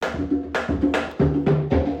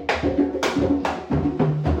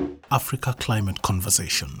Africa Climate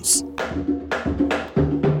Conversations,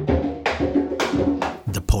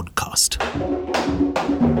 the podcast.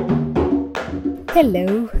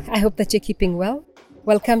 Hello, I hope that you're keeping well.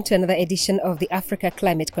 Welcome to another edition of the Africa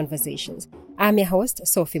Climate Conversations. I'm your host,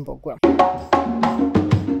 Sophie Mbogwa.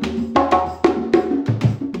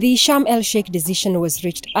 The Sharm el-Sheikh decision was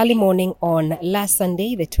reached early morning on last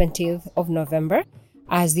Sunday, the 20th of November,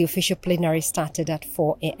 as the official plenary started at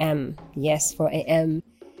 4 a.m. Yes, 4 a.m.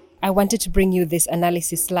 I wanted to bring you this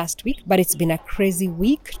analysis last week, but it's been a crazy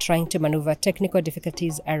week trying to maneuver technical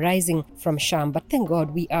difficulties arising from Sharm. But thank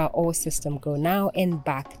God we are all system go now and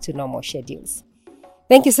back to normal schedules.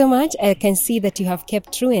 Thank you so much. I can see that you have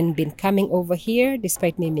kept true and been coming over here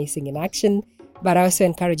despite me missing in action. But I also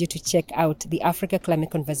encourage you to check out the Africa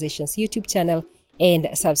Climate Conversations YouTube channel and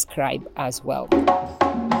subscribe as well.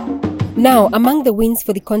 Now, among the wins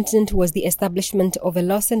for the continent was the establishment of a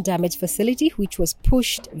loss and damage facility, which was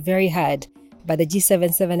pushed very hard by the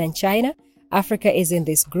G77 and China. Africa is in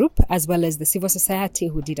this group, as well as the civil society,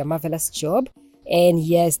 who did a marvelous job. And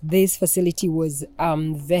yes, this facility was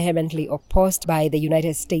vehemently opposed by the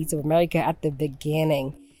United States of America at the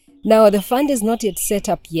beginning. Now, the fund is not yet set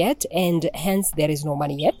up yet, and hence there is no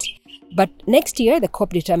money yet. But next year, the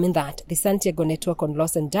COP determined that the Santiago Network on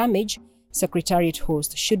Loss and Damage Secretariat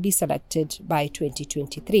host should be selected by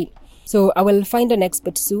 2023. So I will find an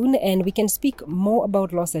expert soon, and we can speak more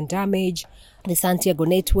about loss and damage, the Santiago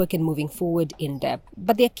Network, and moving forward in depth.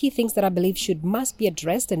 But there are key things that I believe must be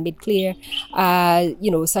addressed and made clear,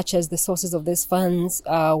 such as the sources of these funds,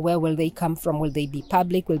 where will they come from? Will they be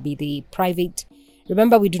public? Will they be private?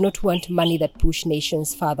 Remember, we do not want money that push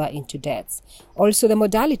nations further into debts. Also, the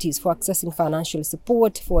modalities for accessing financial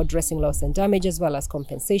support for addressing loss and damage, as well as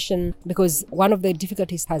compensation, because one of the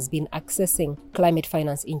difficulties has been accessing climate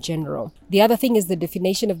finance in general. The other thing is the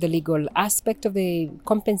definition of the legal aspect of the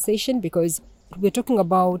compensation, because we're talking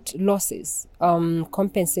about losses,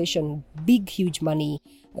 compensation, big, huge money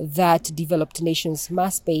that developed nations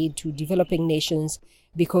must pay to developing nations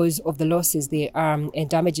because of the losses they are and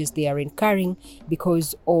damages they are incurring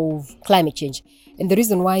because of climate change. And the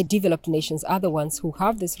reason why developed nations are the ones who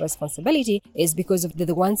have this responsibility is because of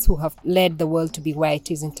the ones who have led the world to be where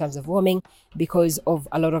it is in terms of warming, because of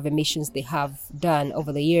a lot of emissions they have done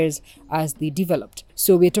over the years as they developed.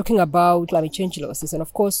 So we're talking about climate change losses. And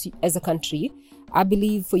of course, as a country, I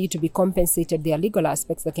believe for you to be compensated, there are legal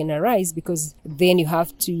aspects that can arise, because then you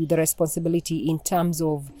have the responsibility in terms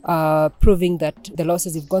of proving that the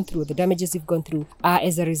losses you've gone through, the damages you've gone through are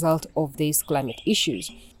as a result of these climate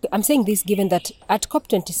issues. I'm saying this given that at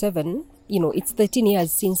COP27, it's 13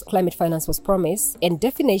 years since climate finance was promised, and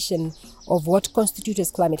definition of what constitutes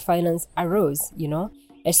as climate finance arose,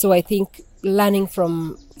 And so I think learning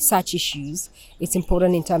from such issues, it's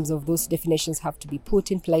important in terms of those definitions have to be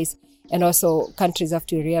put in place. And also countries have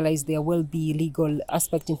to realize there will be legal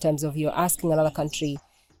aspect in terms of you're asking another country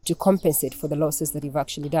to compensate for the losses that you've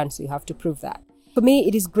actually done. So you have to prove that. For me,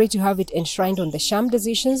 it is great to have it enshrined on the Sharm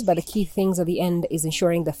decisions, but the key things at the end is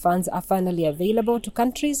ensuring the funds are finally available to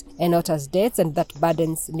countries and not as debts, and that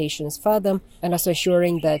burdens nations further, and also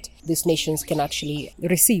ensuring that these nations can actually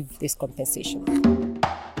receive this compensation.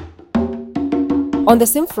 On the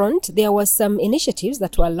same front, there were some initiatives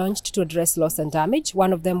that were launched to address loss and damage.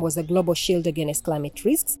 One of them was a global shield against climate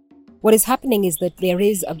risks. What is happening is that there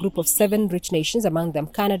is a group of 7 rich nations, among them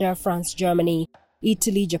Canada, France, Germany,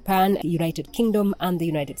 Italy, Japan, the United Kingdom, and the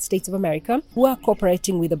United States of America, who are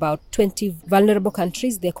cooperating with about 20 vulnerable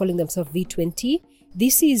countries. They're calling themselves V20.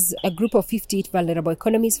 This is a group of 58 vulnerable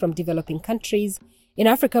economies from developing countries. In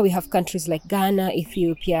Africa, we have countries like Ghana,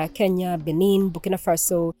 Ethiopia, Kenya, Benin, Burkina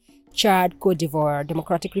Faso, Chad, Cote d'Ivoire,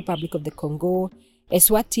 Democratic Republic of the Congo,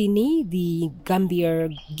 Eswatini, the Gambia,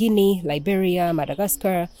 Guinea, Liberia,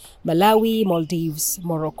 Madagascar, Malawi, Maldives,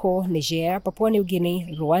 Morocco, Niger, Papua New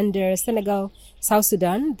Guinea, Rwanda, Senegal, South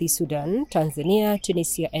Sudan, Sudan, Tanzania,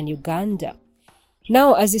 Tunisia, and Uganda.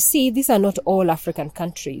 Now, as you see, these are not all African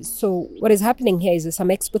countries. So what is happening here is that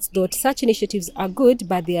some experts thought such initiatives are good,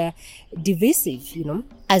 but they are divisive,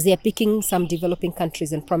 as they are picking some developing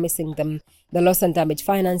countries and promising them the loss and damage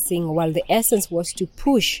financing, while the essence was to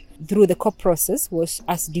push through the COP process, was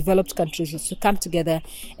as developed countries was to come together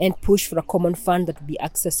and push for a common fund that would be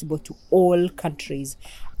accessible to all countries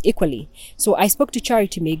equally. So I spoke to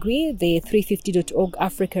Charity Megri, the 350.org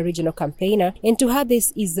Africa regional campaigner, and to her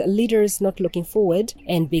this is leaders not looking forward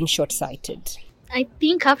and being short-sighted. I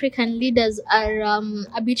think African leaders are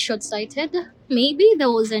a bit short-sighted maybe there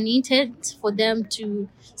was an intent for them to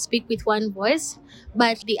speak with one voice,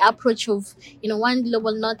 but the approach of one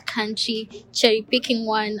global north country cherry picking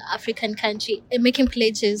one African country and making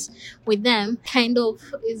pledges with them kind of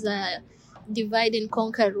is a divide and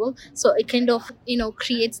conquer rule. So it kind of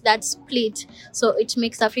creates that split. So it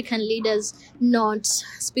makes African leaders not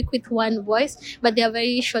speak with one voice, but they are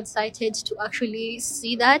very short-sighted to actually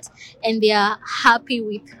see that, and they are happy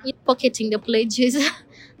with pocketing the pledges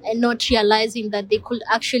and not realizing that they could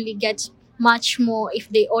actually get much more if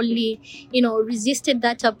they only resisted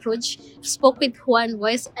that approach, spoke with one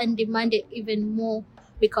voice, and demanded even more,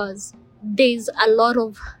 because there's a lot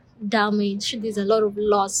of damage, there's a lot of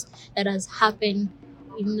loss that has happened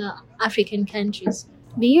in African countries.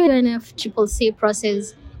 The UNFCCC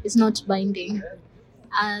process is not binding.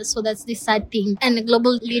 So that's the sad thing. And the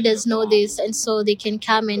global leaders know this, and so they can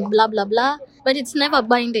come and blah, blah, blah. But it's never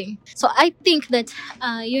binding. So I think that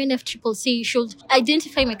UNFCCC should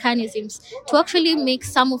identify mechanisms to actually make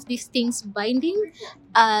some of these things binding,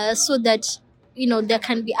 so that there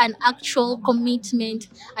can be an actual commitment,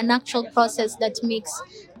 an actual process that makes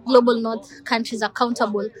global north countries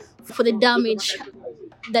accountable for the damage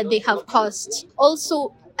that they have caused.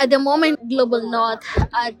 Also, at the moment, global north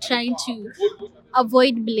are trying to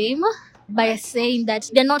avoid blame by saying that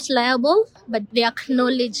they're not liable, but they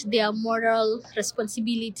acknowledge their moral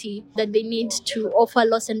responsibility that they need to offer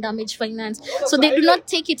loss and damage finance. So they do not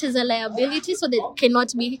take it as a liability, so they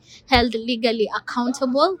cannot be held legally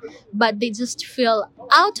accountable, but they just feel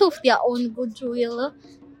out of their own goodwill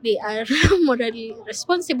they are morally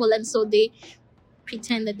responsible, and so they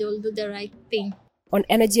pretend that they will do the right thing. On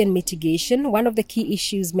energy and mitigation, one of the key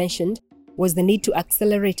issues mentioned was the need to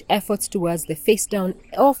accelerate efforts towards the phase down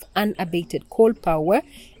of unabated coal power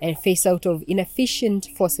and phase out of inefficient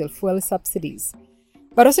fossil fuel subsidies.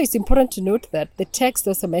 But also it's important to note that the text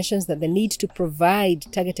also mentions that the need to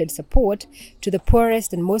provide targeted support to the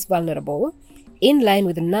poorest and most vulnerable in line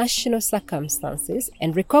with the national circumstances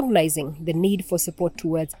and recognizing the need for support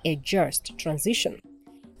towards a just transition.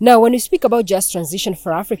 Now, when we speak about just transition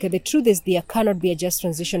for Africa, the truth is there cannot be a just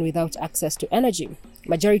transition without access to energy.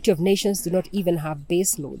 Majority of nations do not even have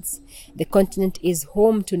base loads. The continent is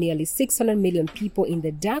home to nearly 600 million people in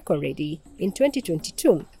the dark already in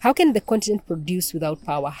 2022. How can the continent produce without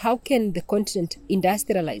power? How can the continent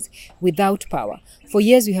industrialize without power? For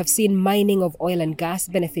years, we have seen mining of oil and gas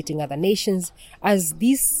benefiting other nations as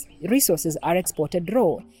these resources are exported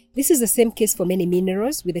raw. This is the same case for many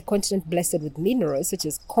minerals, with the continent blessed with minerals such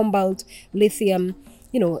as cobalt, lithium,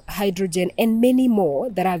 hydrogen, and many more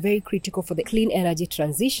that are very critical for the clean energy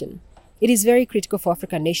transition. It is very critical for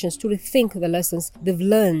African nations to rethink the lessons they've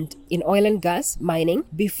learned in oil and gas mining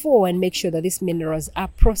before and make sure that these minerals are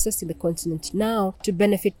processed in the continent now to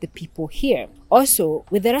benefit the people here. Also,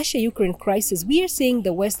 with the Russia-Ukraine crisis, we are seeing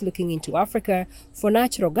the West looking into Africa for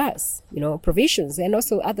natural gas, provisions, and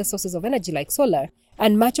also other sources of energy like solar.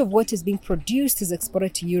 And much of what is being produced is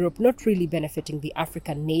exported to Europe, not really benefiting the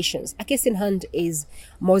African nations. A case in hand is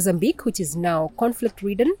Mozambique, which is now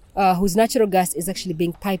conflict-ridden, whose natural gas is actually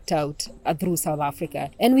being piped out through South Africa.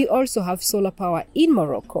 And we also have solar power in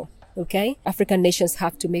Morocco, okay? African nations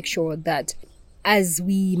have to make sure that as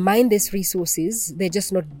we mine these resources, they're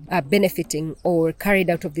just not benefiting or carried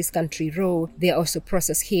out of this country raw. They're also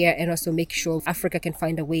processed here, and also make sure Africa can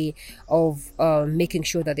find a way of making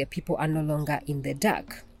sure that their people are no longer in the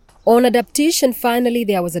dark. On adaptation, finally,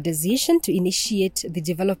 there was a decision to initiate the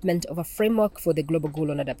development of a framework for the global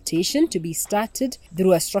goal on adaptation to be started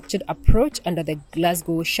through a structured approach under the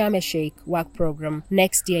Glasgow Sharm el-Sheikh work program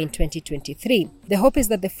next year in 2023. The hope is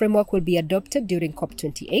that the framework will be adopted during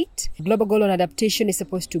COP28. The global goal on adaptation is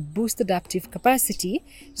supposed to boost adaptive capacity,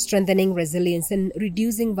 strengthening resilience, and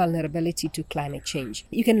reducing vulnerability to climate change.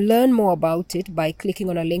 You can learn more about it by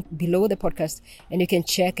clicking on a link below the podcast, and you can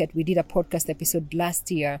check it. We did a podcast episode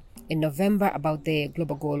last year in November about the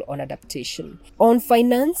global goal on adaptation. On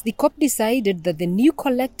finance, the COP decided that the new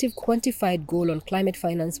collective quantified goal on climate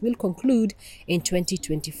finance will conclude in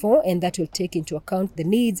 2024, and that will take into account the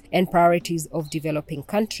needs and priorities of developing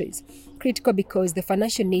countries. Critical because the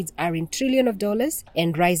financial needs are in trillions of dollars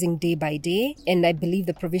and rising day by day. And I believe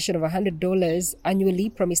the provision of $100 annually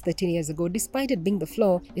promised 13 years ago, despite it being the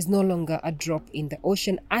floor, is no longer a drop in the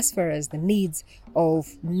ocean as far as the needs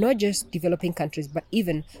of not just developing countries, but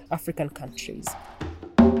even African countries.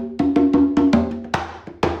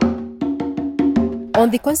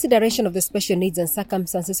 On the consideration of the special needs and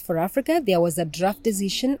circumstances for Africa, there was a draft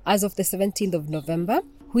decision as of the 17th of November,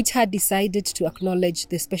 which had decided to acknowledge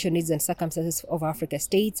the special needs and circumstances of Africa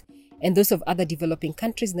states and those of other developing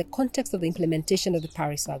countries in the context of the implementation of the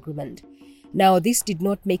Paris Agreement. Now, this did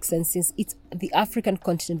not make sense since it's the African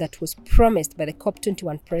continent that was promised by the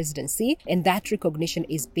COP21 presidency, and that recognition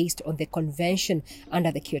is based on the convention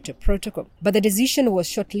under the Kyoto Protocol. But the decision was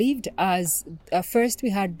short-lived as first we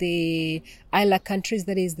had the ILA countries,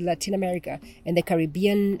 that is Latin America and the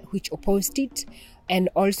Caribbean, which opposed it. And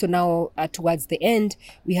also now towards the end,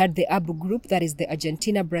 we had the ABU group, that is the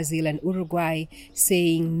Argentina, Brazil and Uruguay,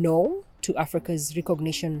 saying no to Africa's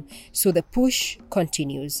recognition. So the push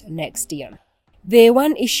continues next year. The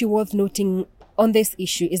one issue worth noting on this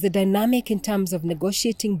issue is the dynamic in terms of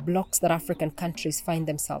negotiating blocks that African countries find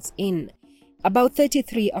themselves in. About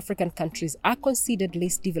 33 African countries are considered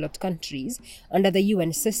least developed countries under the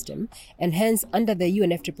UN system, and hence under the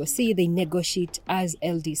UNFCCC they negotiate as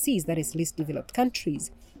LDCs, that is least developed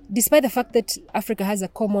countries. Despite the fact that Africa has a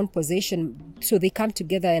common position, so they come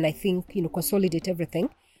together and I think, consolidate everything.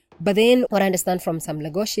 But then what I understand from some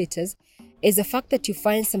negotiators is the fact that you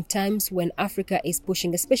find sometimes when Africa is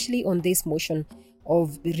pushing, especially on this motion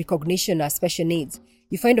of recognition as special needs,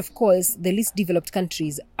 you find, of course, the least developed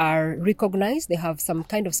countries are recognized. They have some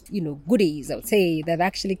kind of, goodies, I would say, that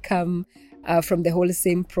actually come from the whole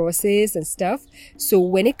same process and stuff. So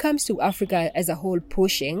when it comes to Africa as a whole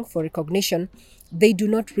pushing for recognition, they do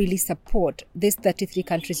not really support, these 33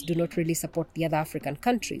 countries do not really support the other African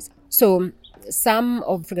countries. So some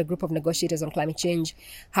of the group of negotiators on climate change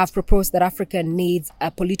have proposed that Africa needs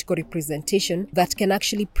a political representation that can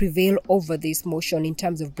actually prevail over this motion in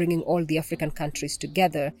terms of bringing all the African countries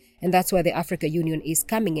together. And that's why the Africa Union is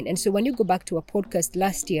coming in. And so when you go back to a podcast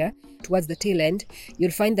last year, towards the tail end,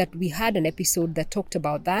 you'll find that we had an episode that talked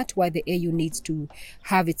about that, why the AU needs to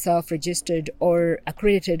have itself registered or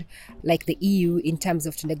accredited like the EU in terms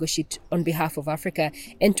of to negotiate on behalf of Africa,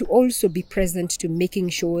 and to also be present to making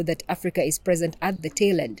sure that Africa is present at the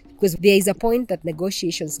tail end. Because there is a point that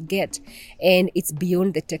negotiations get and it's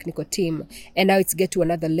beyond the technical team. And now it's get to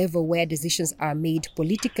another level where decisions are made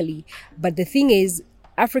politically. But the thing is,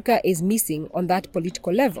 Africa is missing on that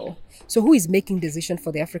political level. So who is making decisions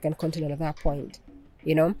for the African continent at that point?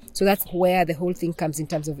 So that's where the whole thing comes in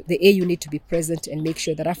terms of the AU need to be present and make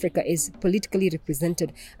sure that Africa is politically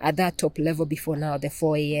represented at that top level before now the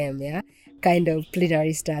 4 a.m. kind of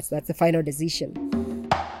plenary starts. That's the final decision.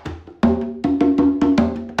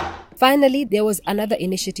 Finally, there was another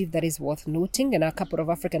initiative that is worth noting, and a couple of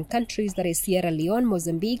African countries, that is Sierra Leone,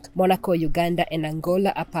 Mozambique, Monaco, Uganda, and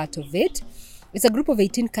Angola are part of it. It's a group of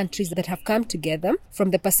 18 countries that have come together.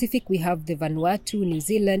 From the Pacific, we have the Vanuatu, New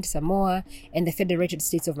Zealand, Samoa, and the Federated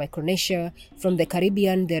States of Micronesia. From the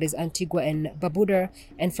Caribbean, there is Antigua and Barbuda.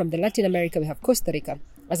 And from the Latin America, we have Costa Rica.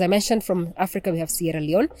 As I mentioned, from Africa, we have Sierra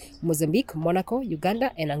Leone, Mozambique, Monaco,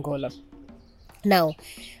 Uganda, and Angola. Now,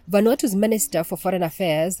 Vanuatu's Minister for Foreign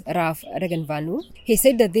Affairs, Ralph Regenvanu, he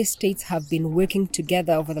said that these states have been working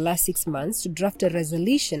together over the last 6 months to draft a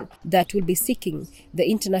resolution that will be seeking the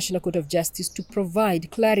International Court of Justice to provide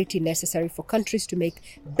clarity necessary for countries to make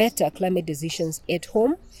better climate decisions at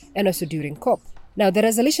home and also during COP. Now, the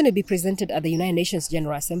resolution will be presented at the United Nations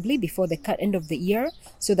General Assembly before the end of the year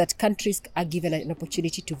so that countries are given an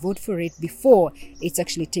opportunity to vote for it before it's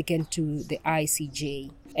actually taken to the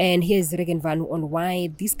ICJ. And here's Regenvanu on why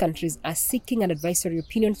these countries are seeking an advisory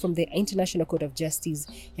opinion from the International Court of Justice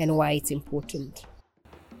and why it's important.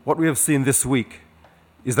 What we have seen this week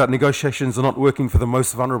is that negotiations are not working for the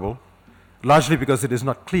most vulnerable, largely because it is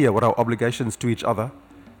not clear what our obligations to each other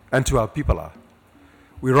and to our people are.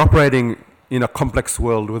 We're operating in a complex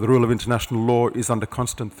world where the rule of international law is under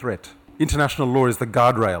constant threat. International law is the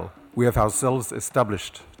guardrail we have ourselves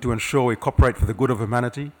established to ensure we cooperate for the good of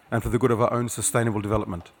humanity and for the good of our own sustainable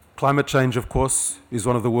development. Climate change, of course, is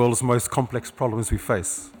one of the world's most complex problems we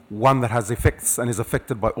face, one that has effects and is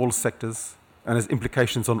affected by all sectors and has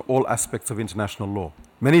implications on all aspects of international law.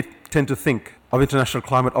 Many tend to think of international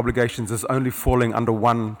climate obligations as only falling under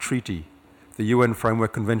one treaty, the UN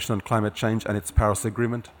Framework Convention on Climate Change and its Paris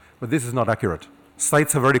Agreement, but this is not accurate.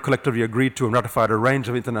 States have already collectively agreed to and ratified a range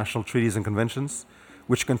of international treaties and conventions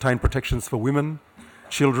which contain protections for women,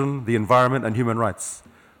 children, the environment, and human rights,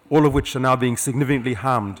 all of which are now being significantly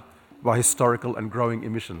harmed by historical and growing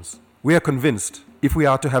emissions. We are convinced if we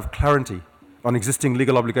are to have clarity on existing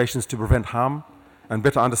legal obligations to prevent harm and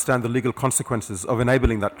better understand the legal consequences of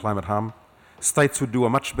enabling that climate harm, states would do a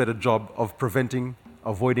much better job of preventing,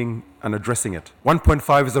 avoiding, and addressing it.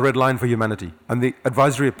 1.5 is a red line for humanity, and the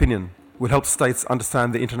advisory opinion will help states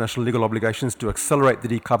understand the international legal obligations to accelerate the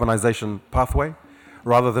decarbonization pathway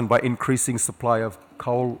rather than by increasing supply of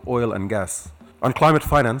coal, oil, and gas. On climate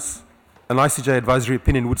finance, an ICJ advisory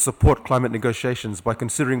opinion would support climate negotiations by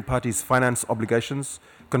considering parties' finance obligations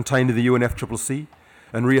contained in the UNFCCC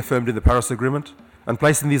and reaffirmed in the Paris Agreement, and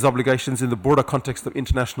placing these obligations in the broader context of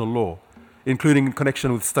international law, including in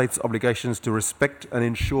connection with states' obligations to respect and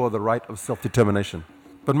ensure the right of self-determination.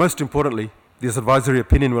 But most importantly, this advisory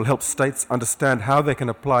opinion will help states understand how they can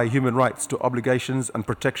apply human rights to obligations and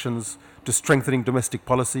protections to strengthening domestic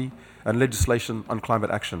policy and legislation on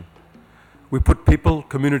climate action. We put people,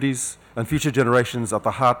 communities, and future generations at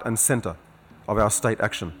the heart and center of our state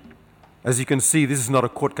action. As you can see, this is not a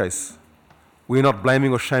court case. We are not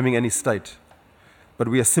blaming or shaming any state, but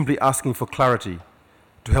we are simply asking for clarity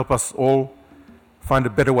to help us all find a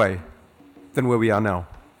better way than where we are now.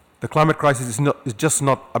 The climate crisis is just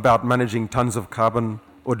not about managing tons of carbon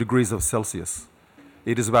or degrees of Celsius.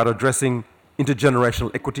 It is about addressing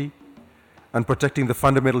intergenerational equity and protecting the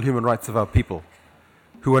fundamental human rights of our people,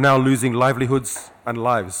 who are now losing livelihoods and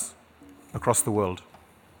lives across the world.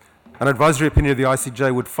 An advisory opinion of the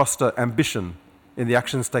ICJ would foster ambition in the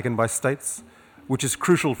actions taken by states, which is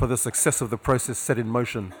crucial for the success of the process set in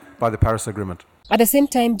motion by the Paris Agreement. At the same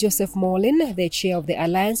time, Joseph Morlin, the chair of the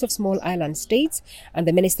Alliance of Small Island States and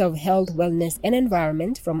the Minister of Health, Wellness and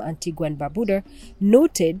Environment from Antigua and Barbuda,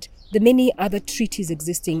 noted the many other treaties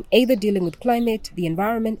existing, either dealing with climate, the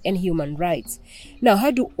environment, and human rights. Now,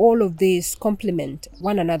 how do all of these complement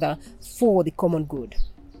one another for the common good?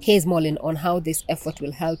 Here's Morlin on how this effort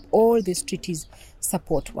will help all these treaties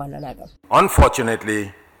support one another.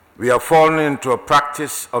 Unfortunately, we have fallen into a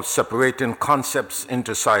practice of separating concepts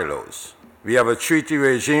into silos. We have a treaty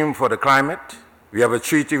regime for the climate, we have a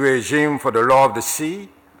treaty regime for the law of the sea,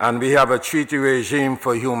 and we have a treaty regime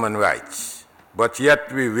for human rights. But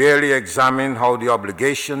yet we rarely examine how the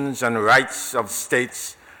obligations and rights of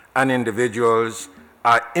states and individuals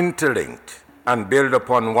are interlinked and build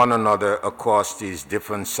upon one another across these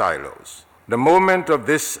different silos. The moment of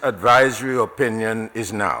this advisory opinion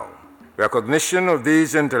is now. Recognition of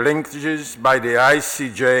these interlinkages by the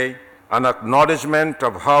ICJ, an acknowledgement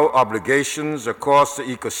of how obligations across the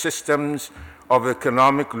ecosystems of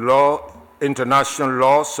economic law, international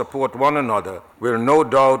law support one another, will no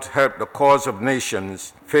doubt help the cause of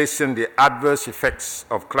nations facing the adverse effects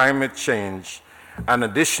of climate change, and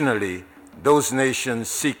additionally, those nations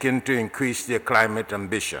seeking to increase their climate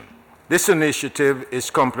ambition. This initiative is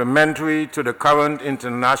complementary to the current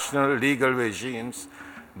international legal regimes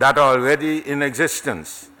that are already in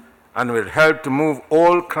existence and will help to move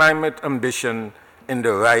all climate ambition in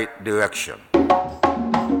the right direction.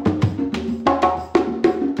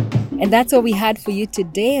 And that's all we had for you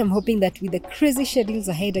today. I'm hoping that with the crazy schedules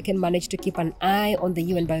ahead, I can manage to keep an eye on the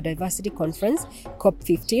UN Biodiversity Conference,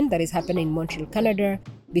 COP15, that is happening in Montreal, Canada,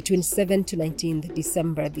 between 7th to 19th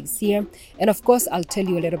December this year. And of course, I'll tell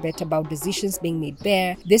you a little bit about decisions being made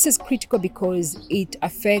there. This is critical because it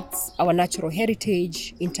affects our natural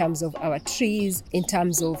heritage in terms of our trees, in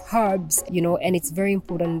terms of herbs, and it's very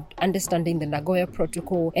important understanding the Nagoya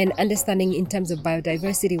Protocol and understanding in terms of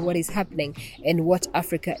biodiversity what is happening and what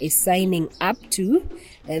Africa is signing up to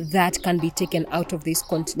that can be taken out of this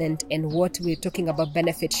continent, and what we're talking about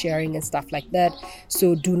benefit sharing and stuff like that.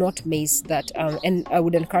 So do not miss that. And I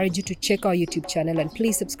would encourage you to check our YouTube channel, and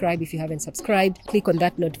please subscribe if you haven't subscribed. Click on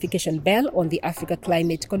that notification bell on the Africa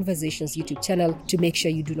Climate Conversations YouTube channel to make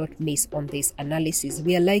sure you do not miss on this analysis.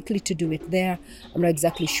 We are likely to do it there. I'm not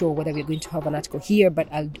exactly sure whether we're going to have an article here, but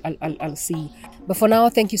I'll see. But for now,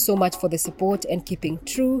 thank you so much for the support and keeping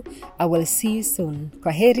true. I will see you soon.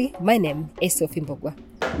 Kwaheri. My name is Sophie Mbogwa.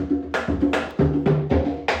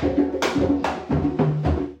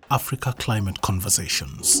 Africa Climate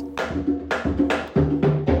Conversations.